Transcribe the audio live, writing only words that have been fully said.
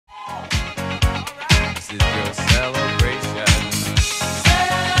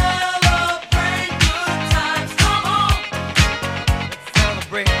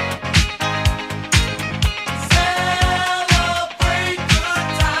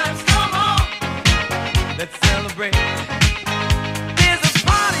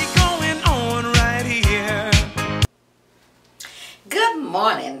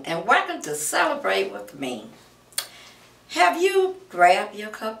celebrate with me. Have you grabbed your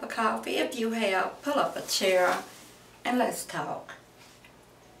cup of coffee? If you have, pull up a chair and let's talk.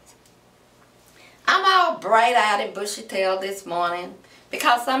 I'm all bright-eyed and bushy-tailed this morning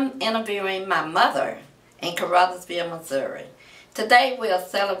because I'm interviewing my mother in Carruthersville, Missouri. Today we are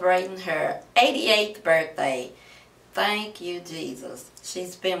celebrating her 88th birthday. Thank you, Jesus.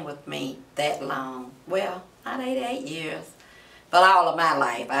 She's been with me that long. Well, not 88 years, but all of my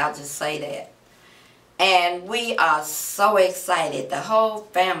life. I'll just say that. And we are so excited. The whole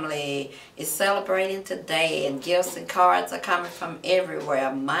family is celebrating today, and gifts and cards are coming from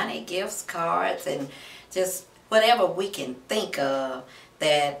everywhere. Money, gifts, cards, and just whatever we can think of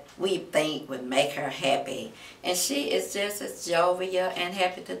that we think would make her happy. And she is just as jovial and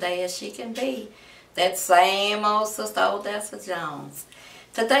happy today as she can be. That same old Sister Odessa Jones.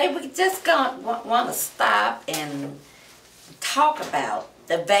 Today we just want to stop and talk about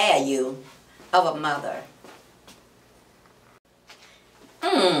the value of a mother.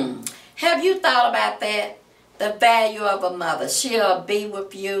 Have you thought about that? The value of a mother. She'll be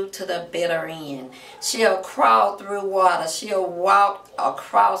with you to the bitter end. She'll crawl through water. She'll walk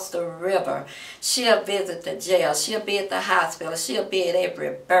across the river. She'll visit the jail. She'll be at the hospital. She'll be at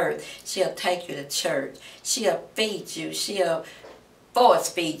every birth. She'll take you to church. She'll feed you. She'll force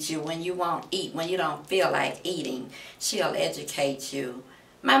feed you when you won't eat, when you don't feel like eating. She'll educate you.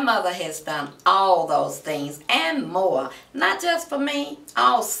 My mother has done all those things and more, not just for me,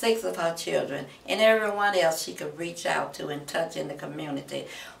 all 6 of her children and everyone else she could reach out to and touch in the community.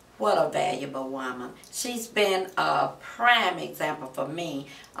 What a valuable woman. She's been a prime example for me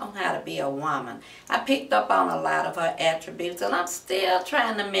on how to be a woman. I picked up on a lot of her attributes, and I'm still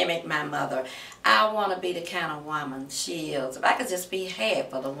trying to mimic my mother. I want to be the kind of woman she is. If I could just be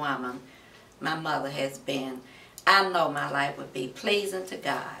half of the woman my mother has been, I know my life would be pleasing to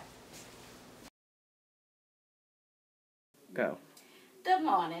God. Go. Good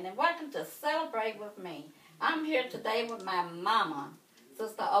morning and welcome to Celebrate with Me. I'm here today with my mama,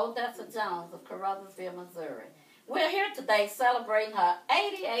 Sister Odessa Jones of Carruthersville, Missouri. We're here today celebrating her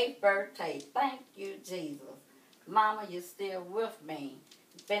 88th birthday. Thank you, Jesus. Mama, you're still with me.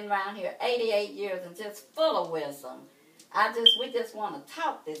 Been around here 88 years and just full of wisdom. We just want to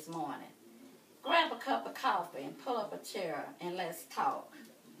talk this morning. Grab a cup of coffee and pull up a chair and let's talk.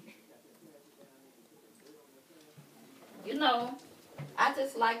 You know, I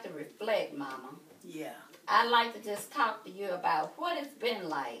just like to reflect, Mama. Yeah. I like to just talk to you about what it's been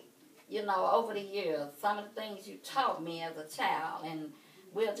like, you know, over the years. Some of the things you taught me as a child, and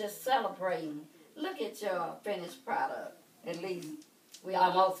we're just celebrating. Look at your finished product. At least we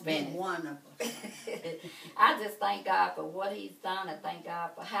almost finished. Wonderful. I just thank God for what He's done, and thank God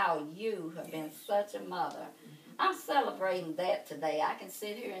for how you have been such a mother. I'm celebrating that today. I can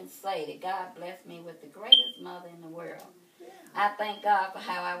sit here and say that God blessed me with the greatest mother in the world. I thank God for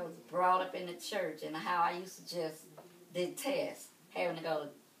how I was brought up in the church and how I used to just detest having to go to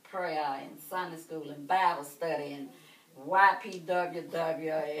prayer and Sunday school and Bible study and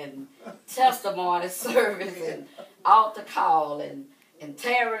YPWW and testimony service and altar call and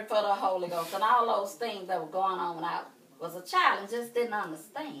tearing for the Holy Ghost and all those things that were going on when I was a child and just didn't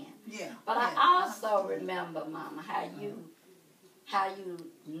understand. Yeah. But I also remember, Mama, how you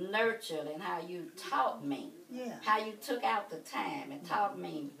nurtured and how you taught me. Yeah. How you took out the time and taught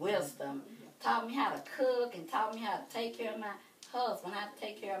me wisdom, taught me how to cook and taught me how to take care of my husband, how to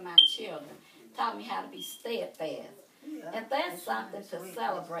take care of my children, taught me how to be steadfast. Yeah. And that's something to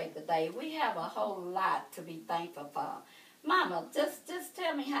celebrate today. We have a whole lot to be thankful for. Mama, just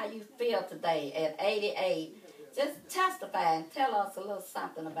tell me how you feel today at 88. Just testify and tell us a little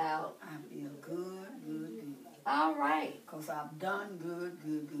something about. I feel good. All right. Because I've done good.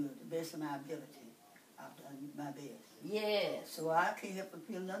 The best of my ability. I've done my best. Yes. So I can't help but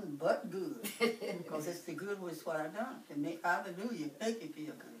feel nothing but good. Because it's the good was what I've done. Hallelujah. Make you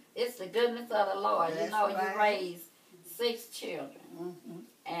feel good. It's the goodness of the Lord. That's you know, right. You raised 6 children.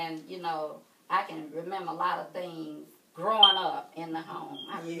 And, you know, I can remember a lot of things growing up in the home.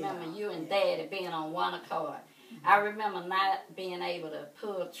 I remember you and Daddy being on one accord. I remember not being able to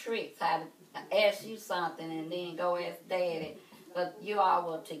pull tricks, how to ask you something and then go ask Daddy. But you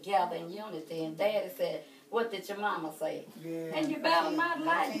all were together in unity. And Daddy said, what did your mama say? Yeah, and you better not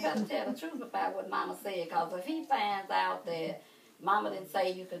lie. You better tell the truth about what Mama said. Because if he finds out that Mama didn't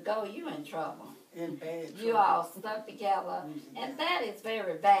say you could go, you in trouble. In bad You all stuck together. And that is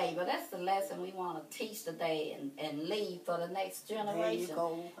very valuable. That's the lesson we want to teach today and leave for the next generation.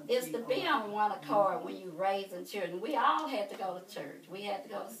 Is to be on one accord when you raising children. We all had to go to church. We had to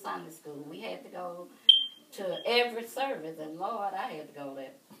go to Sunday school. We had to go to every service. And Lord, I had to go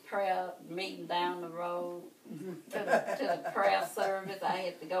there prayer meeting down the road to a prayer service. I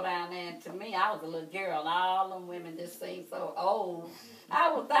had to go down there, and to me, I was a little girl, and all them women just seemed so old.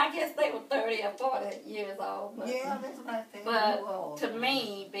 I guess they were 30 or 40 years old. But, yeah, that's like that. but to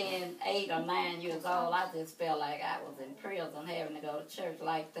me, being 8 or 9 years old, I just felt like I was in prison having to go to church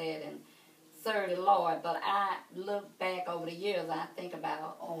like that and serve the Lord. But I look back over the years, I think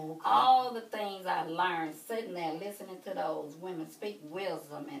about all the things I learned sitting there listening to those women speak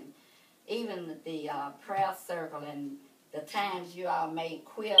wisdom, and even the prayer circle and the times you all made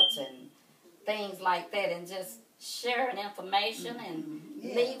quilts and things like that, and just sharing information and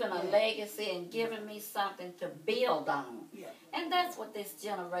leaving a legacy and giving me something to build on. Yeah. And that's what this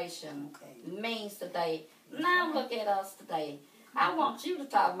generation means today. Now look at us today. I want you to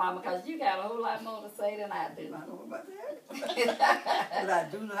talk, Mama, because you got a whole lot more to say than I do. I know about that. But I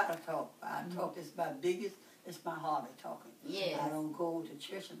do know how to talk. I talk. It's my biggest, it's my hobby, talking. Yes. I don't go to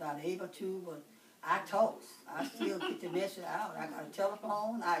church. I'm not able to, but I talk. I still get the message out. I got a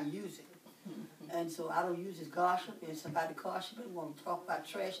telephone. I use it. And so I don't use it gossip. If somebody gossiping, want to talk about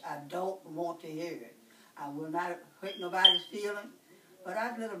trash, I don't want to hear it. I will not hurt nobody's feeling, but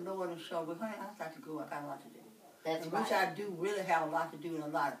I let them know in the show, but honey, I got to go. I got a lot to do. That's and right. which I do really have a lot to do and a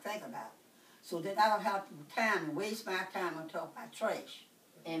lot to think about. So that I don't have time to waste my time on talk about trash.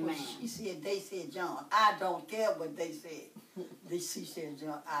 Amen. Well, she said, they said, John. I don't care what they said. She said,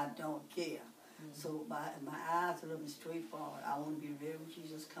 John, I don't care. So my eyes are looking straight forward. I want to be ready when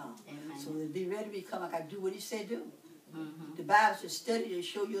Jesus comes. So to be ready to become, I got to do what he said do. The Bible says, study to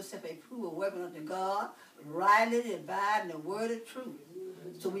show yourself a proof of weapon unto God, rightly dividing the word of truth.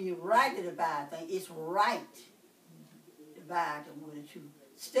 So when you rightly divide things, it's right. Divide the word of truth.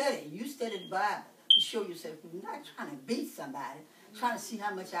 Study. You study the Bible to show yourself. You're not trying to beat somebody, trying to see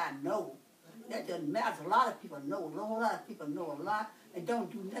how much I know. That doesn't matter. A lot of people know. A whole lot of people know a lot and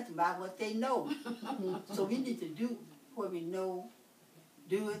don't do nothing about what they know. So we need to do what we know,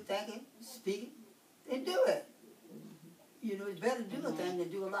 do it, think it, speak it, and do it. You know, it's better to do a thing than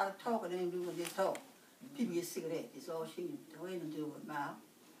do a lot of talking than do what they talk. People get sick of that. It's all she ain't to do with mouth.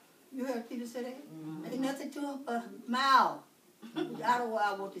 You heard people say that? Ain't nothing to them but mouth. I don't know why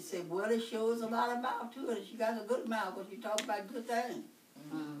I want to say, well, it shows a lot of mouth to it. She got a good mouth because she talk about good things.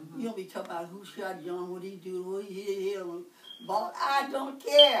 You don't be talking about who shot John, what he do, what he hit him. But I don't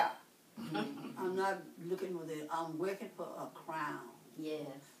care. I'm not looking for that. I'm working for a crown. Yes.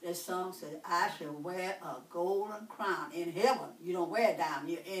 That song said, I shall wear a golden crown in heaven. You don't wear it down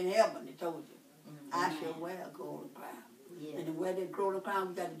here. In heaven, they told you. I shall wear a golden crown. Yes. And to wear that golden crown,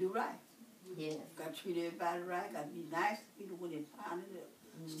 we got to do right. Yes. Got to treat everybody right. Got to be nice to people when they find it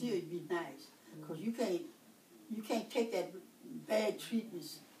up. Still be nice. Because you can't take that bad treatment.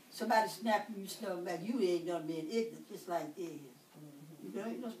 Somebody snap you, snap back. You ain't gonna be ignorant, just like they is. You know,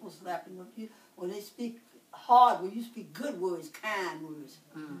 you're not supposed to slap them. When they speak hard, when you speak good words, kind words,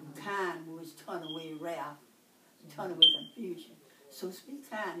 turn away wrath, turn away confusion. So speak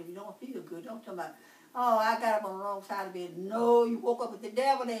kind. If you don't feel good, don't talk about, oh, I got up on the wrong side of the bed. No, you woke up with the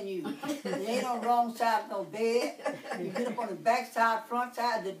devil in you. There ain't no wrong side of no bed. You get up on the back side, front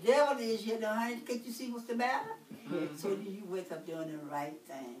side, the devil is here. Now, honey, can't you see what's the matter? So you wake up doing the right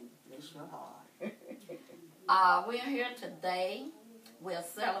thing. Bless your heart. We're here today. We're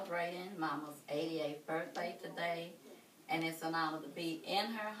celebrating Mama's 88th birthday today. And it's an honor to be in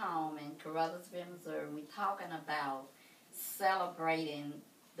her home in Carruthersville, Missouri. We're talking about celebrating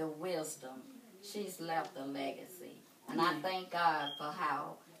the wisdom. She's left a legacy. And I thank God for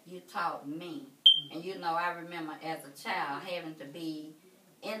how you taught me. And you know, I remember as a child having to be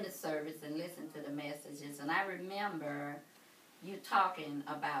in the service and listen to the messages. And I remember you talking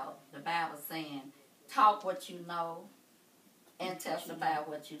about the Bible saying, talk what you know and testify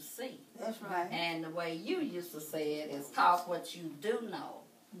what you see. That's right. And the way you used to say it is talk what you do know.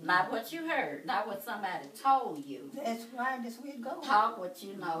 Not what you heard, not what somebody told you. That's right, that's where it goes. Talk what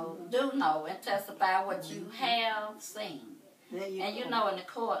you know, do know, and testify what you have seen. And you know, in the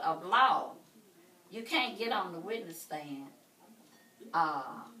court of law, you can't get on the witness stand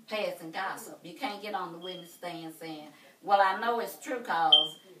passing gossip. You can't get on the witness stand saying, well, I know it's true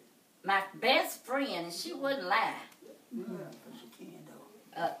because my best friend, and she wouldn't lie.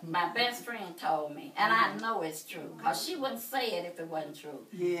 My best friend told me, and I know it's true, because she wouldn't say it if it wasn't true.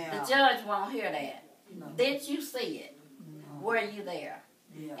 Yeah. The judge won't hear that. No. Did you see it? No. Were you there?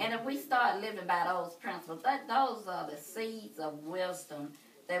 Yeah. And if we start living by those principles, those are the seeds of wisdom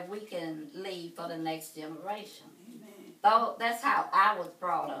that we can leave for the next generation. Though that's how I was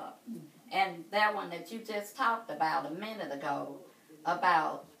brought up. And that one that you just talked about a minute ago,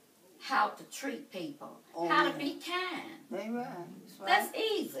 about how to treat people, how to be kind. They right. right. That's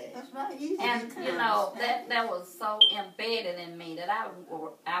easy. That's right. Easy. And you know that was so embedded in me that I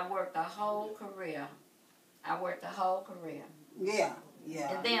worked a whole career. Yeah,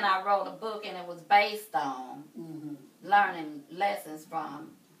 yeah. And then I wrote a book, and it was based on learning lessons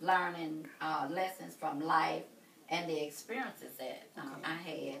from life and the experiences that I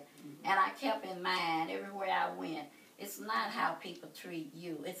had. And I kept in mind everywhere I went, it's not how people treat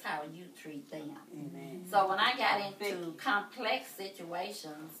you, it's how you treat them. Amen. So when I got into complex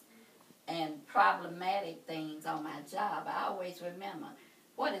situations and problematic things on my job, I always remember,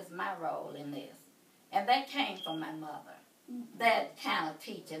 what is my role in this? And that came from my mother. That kind of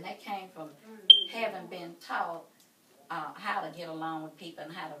teaching, that came from having been taught how to get along with people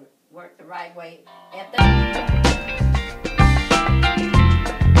and how to work the right way. And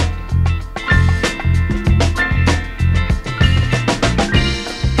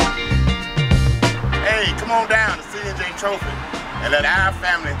hey, come on down to C&J Trophy and let our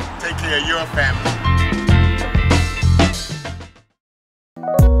family take care of your family.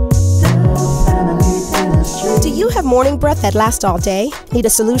 Do you have morning breath that lasts all day? Need a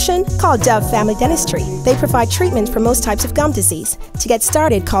solution? Call Dove Family Dentistry. They provide treatment for most types of gum disease. To get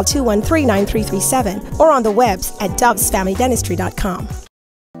started, call 213-9337 or on the webs at dovesfamilydentistry.com.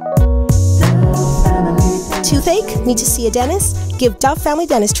 Toothache? Need to see a dentist? Give Dove Family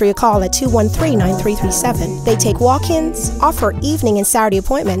Dentistry a call at 213-9337. They take walk-ins, offer evening and Saturday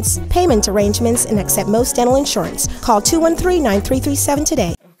appointments, payment arrangements, and accept most dental insurance. Call 213-9337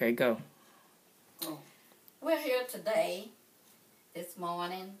 today. Okay, go. we're here today, this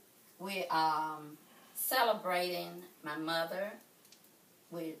morning. We're celebrating my mother.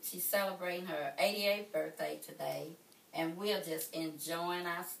 She's celebrating her 88th birthday today, and we're just enjoying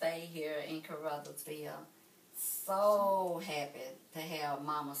our stay here in Carruthersville. So happy to have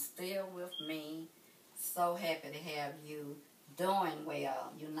Mama still with me. So happy to have you doing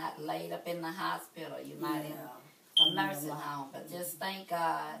well. You're not laid up in the hospital. You're not in a nursing home. But just thank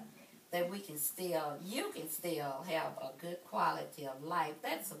God that you can still have a good quality of life.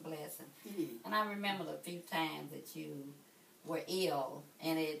 That's a blessing. And I remember the few times that you were ill,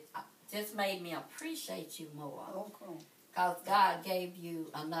 and it just made me appreciate you more. Because God gave you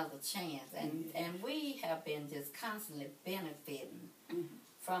another chance. And we have been just constantly benefiting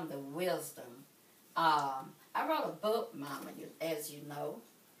from the wisdom. I wrote a book, Mama, as you know.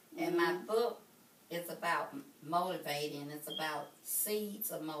 And my book is about motivating. It's about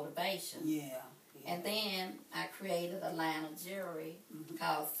seeds of motivation. And then I created a line of jewelry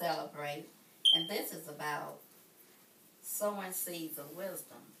called Celebrate. And this is about sowing seeds of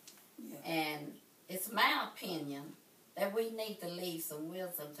wisdom. And it's my opinion that we need to leave some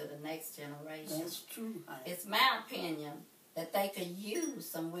wisdom to the next generation. That's true. It's my opinion that they could use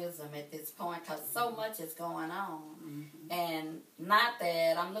some wisdom at this point because so much is going on. And not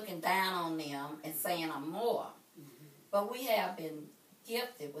that I'm looking down on them and saying I'm more, but we have been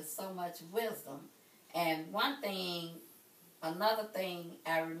gifted with so much wisdom. And another thing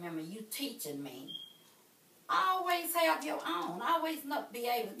I remember you teaching me, always have your own. Always be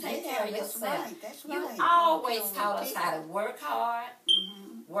able to take care of yourself. That's You right. always taught us how to work hard,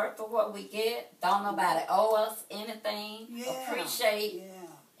 work for what we get. Don't nobody owe us anything. Appreciate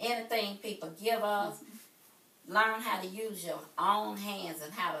anything people give us. Learn how to use your own hands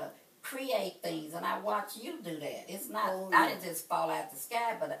and how to create things. And I watch you do that. It's not, I didn't just fall out the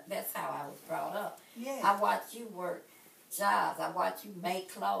sky, but that's how I was brought up. I watch you work jobs. I watch you make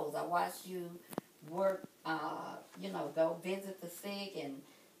clothes. I watch you work, go visit the sick and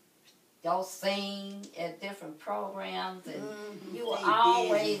go sing at different programs. And you were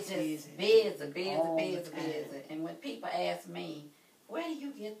always just busy. And when people ask me, where do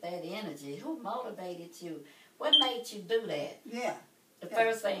you get that energy? Who motivated you? What made you do that? The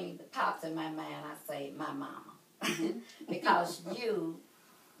first thing that pops in my mind, I say, my mama. Because you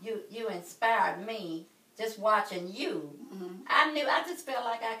inspired me. Just watching you, I just felt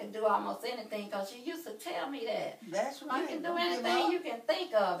like I could do almost anything because you used to tell me that. That's right. You can do anything you can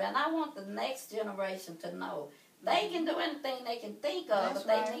think of, and I want the next generation to know they can do anything they can think of, but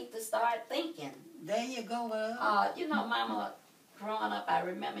they need to start thinking. There you go, Mama, growing up, I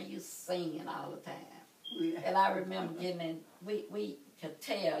remember you singing all the time. And I remember getting in, we could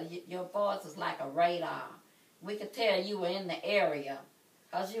tell, your voice was like a radar. We could tell you were in the area.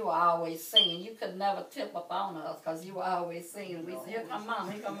 Because you were always singing. You could never tip up on us because you were always singing. We said, here come Mom,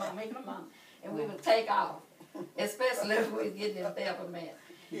 here come Mom, here come Mom. And we would take off, especially if we were getting in Peppermint.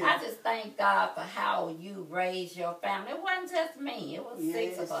 I just thank God for how you raised your family. It wasn't just me. It was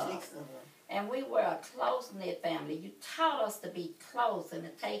six of us. And we were a close-knit family. You taught us to be close and to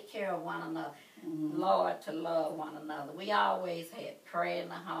take care of one another. Lord, to love one another. We always had prayer in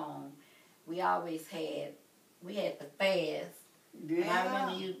the home. We always had, we had the fast. And I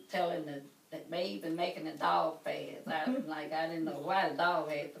remember you telling that may even making the dog fast. I didn't know why the dog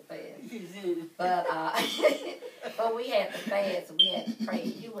had to fast. But but we had to fast and we had to pray.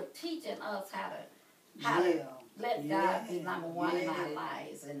 You were teaching us how to let God be number one in our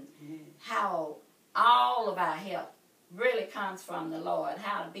lives, and how all of our help really comes from the Lord.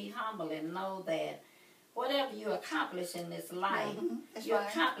 How to be humble and know that whatever you accomplish in this life, you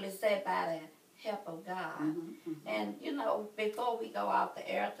accomplish that by the help of God. And, you know, before we go out the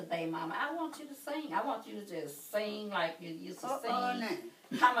air today, Mama, I want you to sing. I want you to just sing like you used to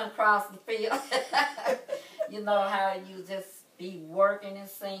sing, coming across the field. You know, how you just be working and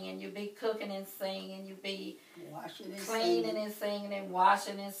singing, you be cooking and singing, you be cleaning and singing and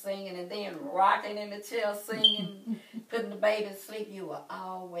washing and singing, and then rocking in the chair singing, putting the baby to sleep. You were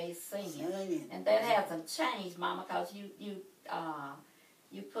always singing. And that hasn't changed, Mama, because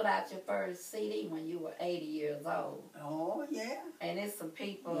you put out your first CD when you were 80 years old. Oh, yeah. And it's some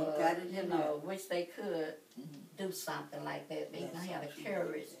people, you know, wish they could do something like that. They don't have the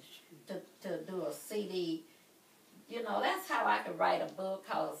courage to do a CD. You know, that's how I could write a book,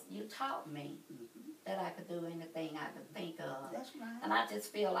 because you taught me that I could do anything I could think of. That's right. And I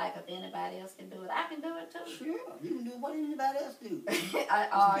just feel like if anybody else can do it, I can do it too. Sure. You can do what anybody else do.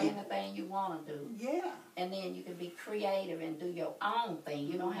 Or anything you want to do. Yeah. And then you can be creative and do your own thing.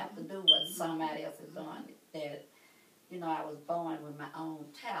 You don't have to do what somebody else is doing. That, you know, I was born with my own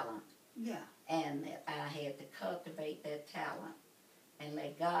talent. Yeah. And I had to cultivate that talent and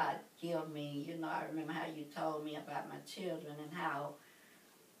let God give me, you know, I remember how you told me about my children and how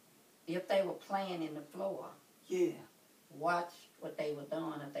if they were playing in the floor, watch what they were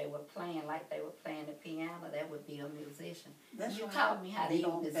doing. If they were playing like they were playing the piano, that would be a musician. You taught me how to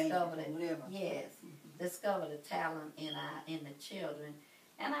even discover discover the talent in the children.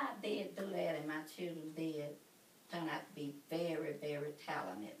 And I did do that, and my children did turn out to be very, very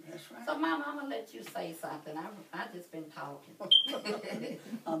talented. That's right. So, Mama, I'm going to let you say something. I've just been talking.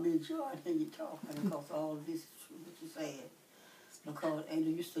 I'm enjoying hearing you talking, because all of this is true, what you said. Because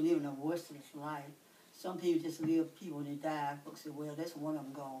Angel used to live in a worthless life. Some people just live, people, when they die, folks say, well, that's one of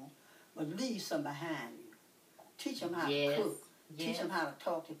them gone. But leave some behind you. Teach them how to cook. Teach them how to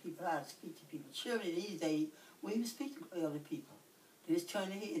talk to people, how to speak to people. Children these days, we even speak to other people. They just turn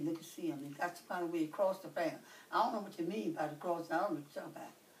their head and look and see them. They got to find a way to cross the finger. I don't know what you mean by the cross. I don't know what you're talking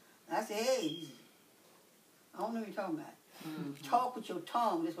about. I say, hey, I don't know what you're talking about. Talk with your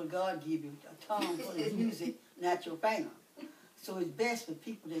tongue. That's what God give you. A tongue for the music, not your finger. So it's best for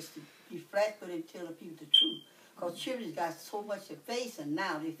people just to be flat-footed and tell the people the truth. Because children's got so much to face, and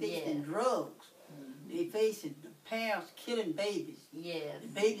now they're facing drugs. They're facing the parents killing babies. The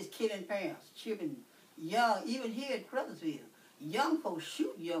babies killing parents. Children young, even here in Crothersville. Young folks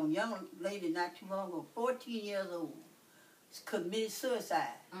shoot young lady not too long ago, 14 years old, committed suicide,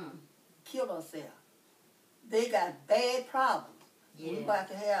 killed herself. They got bad problems. We got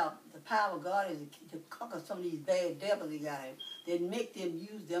to have the power of God to conquer some of these bad devils they got in. That make them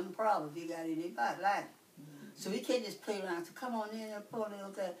use them problems they got in their body life. So we can't just play around. So come on in and pull it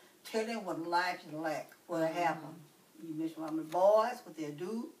up there. Tell them what life is like, what happened. You mentioned the boys, what they'll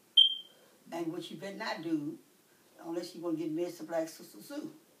do, and what you better not do, unless you want to get messed up like Sister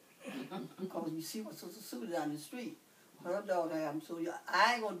Sue. Because you see what Sister Sue down the street. Her daughter happened. So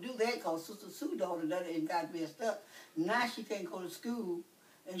I ain't going to do that, because Sister Sue's daughter done it and got messed up. Now she can't go to school,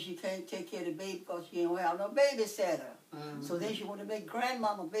 and she can't take care of the baby because she ain't have no babysitter. So then she want to make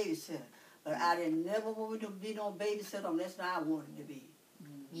grandmama babysitter. But I didn't never want to be no babysitter unless I wanted to be.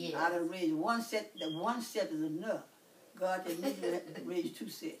 I done raised one set. That one set is enough. God didn't need to raise 2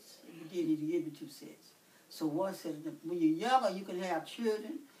 sets. He did give me 2 sets. So one set, when you're younger, you can have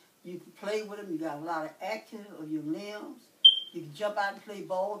children. You can play with them. You got a lot of action of your limbs. You can jump out and play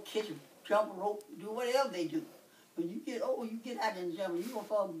ball, catch a jump rope, do whatever they do. When you get old, you get out and jump, you're going to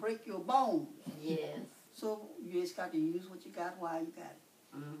fall and break your bones. So you just got to use what you got while you got it.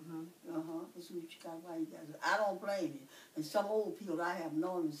 That's what you got while you got it. I don't blame you. And some old people I have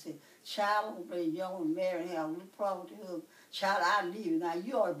known and say, child, don't blame young and married and have a little problem with her. Child, I leave you. Now,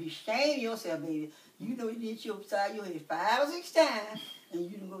 you ought to be ashamed of yourself, baby. You know you did your side your head 5 or 6 times, and you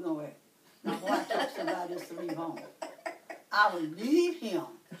didn't go nowhere. Now, boy, I told somebody else to leave home. I would leave him.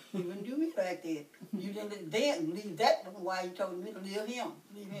 You wouldn't do me like that. You didn't leave that one while you told me to leave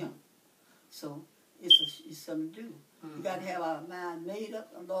him. So it's something to do. You got to have our mind made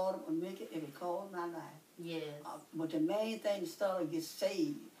up. The Lord will make it if it calls my life. Yes. But the main thing is start to get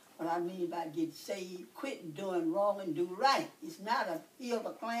saved. What I mean by get saved, quit doing wrong and do right. It's not a hill to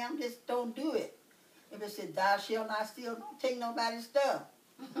climb. Just don't do it. If it says thou shalt not steal, don't take nobody's stuff.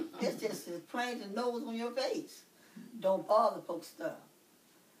 It's just as plain as nose on your face. Don't bother folks' stuff.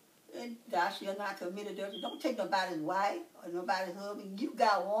 And thou shalt not commit adultery. Don't take nobody's wife or nobody's husband. You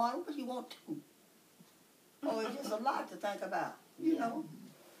got one. What you want to? Oh, it's just a lot to think about, you know.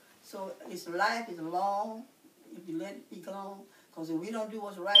 So it's life is long if you let it be long. Because if we don't do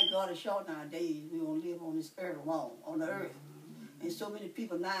what's right, God is short nowadays. We're going to live on this earth alone, on the earth. And so many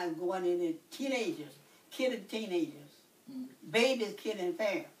people now are going in there, teenagers, killing teenagers, babies killing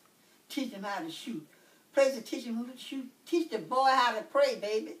parents, teach them how to shoot. Place to teach them how to shoot. Teach the boy how to pray,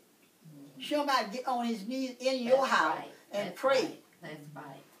 baby. Show him how to get on his knees in your house and pray. Right. That's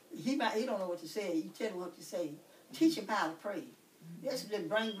right. He don't know what to say. You tell him what to say. Teach him how to pray. Just bring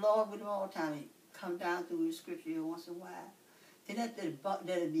the Lord with him all the time. He come down through the scripture here once in a while. Then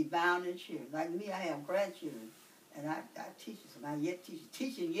that'll be bound in children. Like me, I have grandchildren, and I teach them. I yet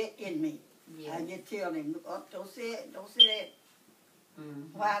teaching yet in me. Yeah. I yet tell them, look up, don't say it, don't say that.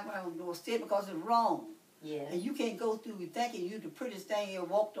 Why don't say it? Because it's wrong. Yeah. And you can't go through thinking you the prettiest thing you ever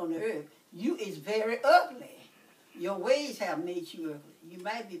walked on the earth. You is very ugly. Your ways have made you ugly. You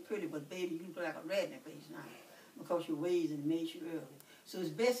might be pretty, but baby, you look like a rat in the face now because your ways have made you ugly. So it's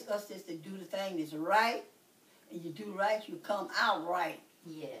best us just to do the thing that's right, and you do right, you come out right.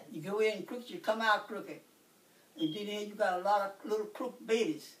 Yeah. You go in crooked, you come out crooked. And then you got a lot of little crooked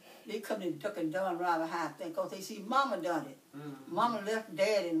babies. They come in duck and done around behind things because they see mama done it. Mama left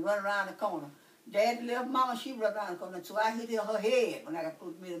daddy and run around the corner. Daddy left mama, she run around the corner. So I hit her head when I got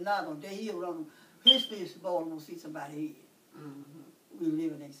put me another one. Then he'll run his face ball and we'll see somebody's head. We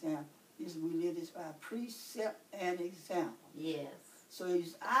live an example. We live this by precept and example. Yes. So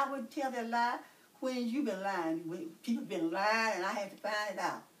I would tell that lie when you been lying. When people been lying and I had to find it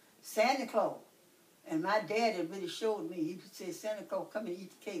out. Santa Claus. And my daddy really showed me. He said, Santa Claus, come and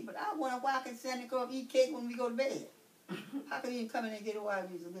eat the cake. But I wonder why can Santa Claus eat cake when we go to bed? How can he come in and get it while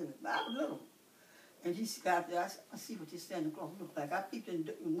we was little? But I was little. And he got there. I see what this Santa Claus look like. I peeped in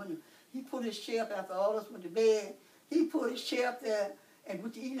the window. He put his chair up after all of us went to bed. He put his chair up there and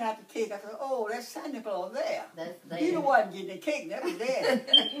was eating out the cake. I said, oh, that's Santa Claus there. He the one getting the cake. That was Dad.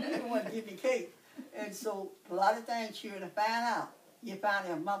 He the one getting the cake. And so a lot of things children find out. You find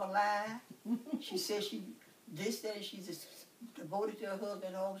her mother lying. She says she this, that, and she's just devoted to her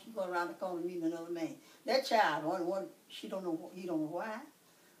husband home. She go around the corner meeting another man. That child, he don't know why.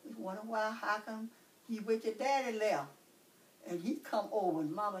 We wonder why, how come he with your daddy left. And he come over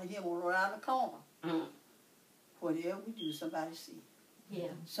and mama and him were around the corner. Whatever we do, somebody see. Yeah.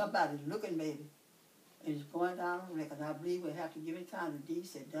 Somebody looking, baby. And it's going down the record. I believe we have to give it time to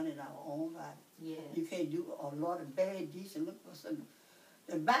deeds that done in our own body. Yeah. You can't do a lot of bad deeds and look for something.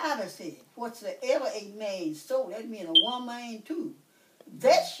 The Bible said, whatsoever a man sow, that means a woman too,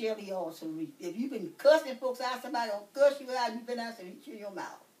 that shall he also reap. If you've been cussing folks out, somebody will cuss you out, you've been out and hit you in your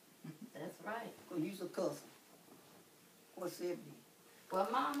mouth. That's right. Because you're cussing. What's it be? Well,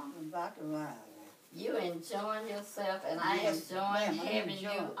 Mama, I'm about to ride. You enjoying yourself, and I enjoying having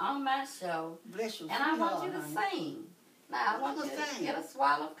you on my show. Bless you. And I want you to sing. Now, I want you to get a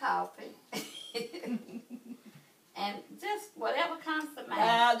swallow of coffee. And just whatever comes to mind.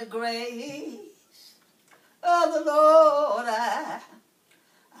 By the grace of the Lord, I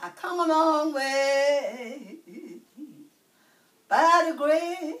come a long way. By the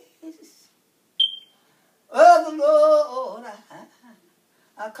grace of the Lord,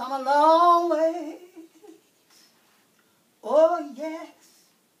 I come a long way. Oh, yes.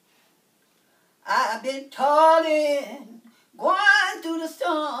 I've been toiling, going through the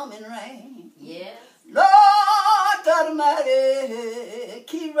storm and rain. Yes. Lord God Almighty,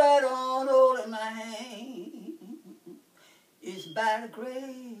 keep right on holding my hand. It's by the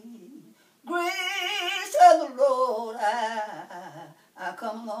grace of the Lord, I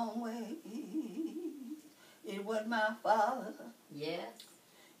come a long way. It wasn't my father. Yes.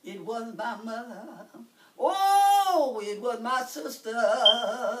 It wasn't my mother. Oh, it wasn't my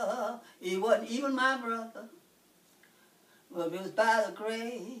sister. It wasn't even my brother. But it was by the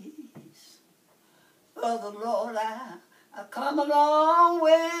grace of the Lord, I come a long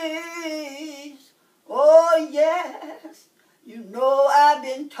ways. Oh, yes. You know I've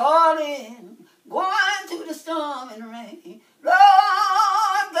been toiling, going through the storm and rain.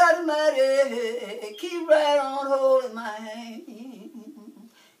 Lord God Almighty, keep right on holding my hand.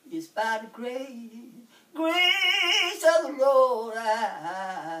 It's by the grace of the Lord,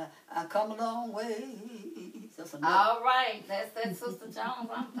 I come a long ways. All right, that's that Sister Jones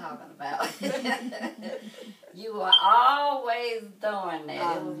I'm talking about. You were always doing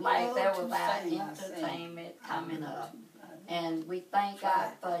that. It was like that was our entertainment coming up. And we thank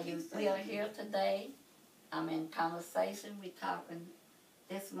God for you. We are here today. I'm in conversation. We're talking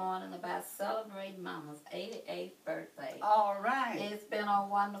this morning about celebrating Mama's 88th birthday. All right. It's been a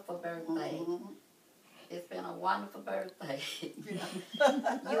wonderful birthday. It's been a wonderful birthday.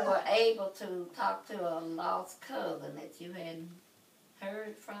 You were able to talk to a lost cousin that you hadn't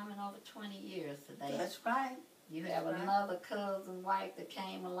heard from in over 20 years today. That's right. You have another cousin wife that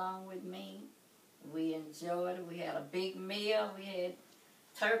came along with me. We enjoyed it. We had a big meal. We had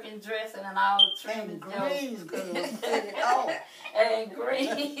turkey dressing and all the trimmings. And greens, and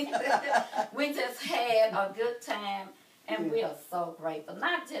greens. We just had a good time, and we are so grateful.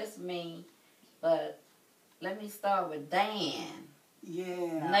 Not just me, but let me start with Dan.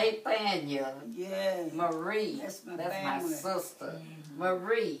 Yeah. Nathaniel. Yeah. Marie. That's my family. sister.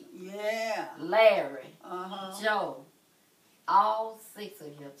 Marie. Yeah. Larry. Uh-huh. Joe. All 6 of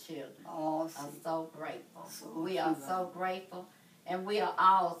your children All are 6. so grateful. So We are so grateful. And we are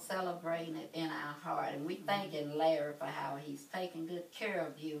all celebrating it in our heart. And we thanking Larry for how he's taking good care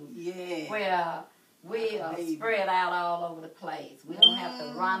of you. Yeah. Where we are spread out all over the place. We don't have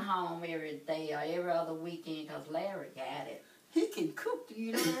to run home every day or every other weekend because Larry got it. He can cook,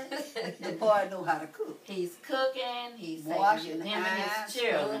 you know that? The boy know how to cook. He's cooking. He's Washing taking you, him and hands, his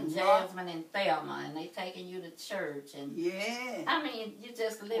children, cooking, Jasmine and Thelma, and they taking you to church. And Yeah. I mean, you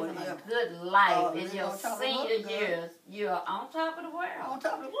just living Well, a good life. In living your on top of the senior world, years, you're on top of the world. On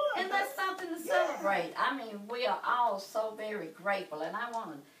top of the world. And that's something to celebrate. I mean, we are all so very grateful. And I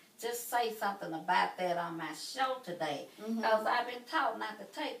want to just say something about that on my show today. Because I've been taught not to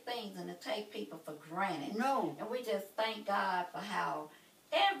take things and to take people for granted. No. And we just thank God for how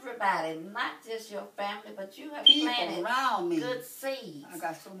everybody, not just your family, but you have People planted around me. good seeds. I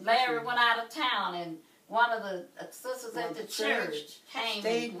got so many Larry seeds. went out of town, and one of the sisters at the church came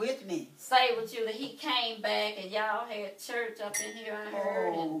stayed and with me. stayed with you. That he came back, and y'all had church up in here, I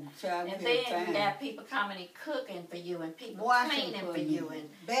heard. Child, And then you got people coming and cooking for you, and people washing cleaning for you, and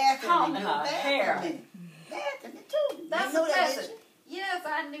bathing combing her hair. Bathing me too. That's You know a that, blessing. didn't you? Yes,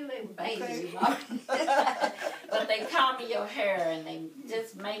 I knew they were babies. Okay. But they combing your hair, and they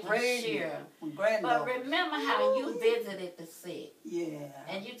just making sure. But Granddaughter. remember how you visited the sick, Yeah.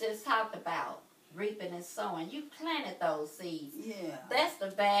 and you just talked about reaping and sowing. You planted those seeds. Yeah. That's the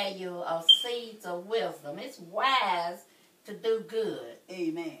value of seeds of wisdom. It's wise to do good.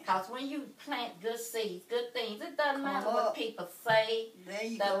 Amen. Because when you plant good seeds, good things, it doesn't matter Come what up. people say. There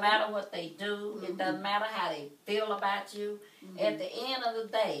you Doesn't go. matter what they do. It doesn't matter how they feel about you. At the end of the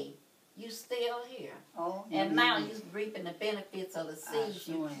day, you still here. Oh, And now you're reaping the benefits of the seeds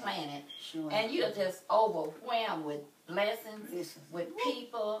you sure am. planted. Sure. And you're just overwhelmed with blessings, Listen. with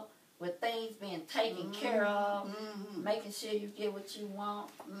people, with things being taken care of, making sure you get what you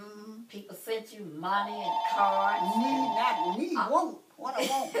want. People sent you money and cards. Want. What I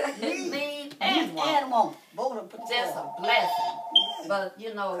want. Need and want. And want. Both of them put Just together. a blessing. But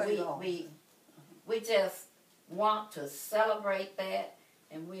you know, Cut it off. we just want to celebrate that,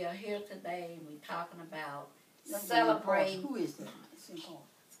 and we are here today. And we're talking about celebrating. Who is that? It's important.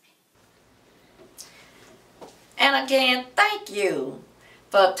 And again, thank you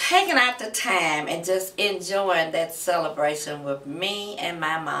for taking out the time and just enjoying that celebration with me and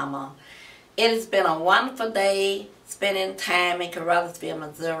my mama. It has been a wonderful day spending time in Carruthersville,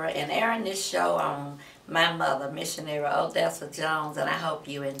 Missouri, and airing this show on my mother, Missionary Odessa Jones, and I hope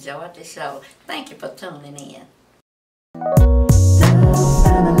you enjoyed the show. Thank you for tuning in.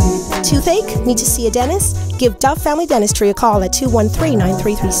 Toothache? Need to see a dentist? Give Dove Family Dentistry a call at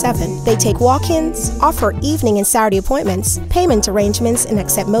 213-9337. They take walk-ins, offer evening and Saturday appointments, payment arrangements, and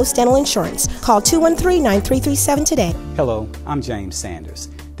accept most dental insurance. Call 213-9337 today. Hello, I'm James Sanders.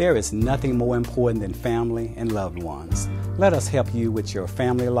 There is nothing more important than family and loved ones. Let us help you with your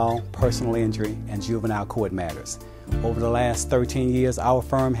family law, personal injury, and juvenile court matters. Over the last 13 years, our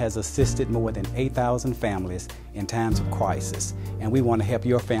firm has assisted more than 8,000 families in times of crisis, and we want to help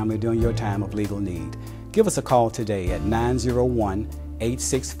your family during your time of legal need. Give us a call today at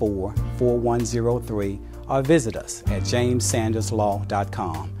 901-864-4103 or visit us at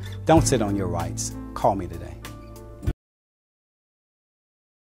jamessanderslaw.com. Don't sit on your rights. Call me today.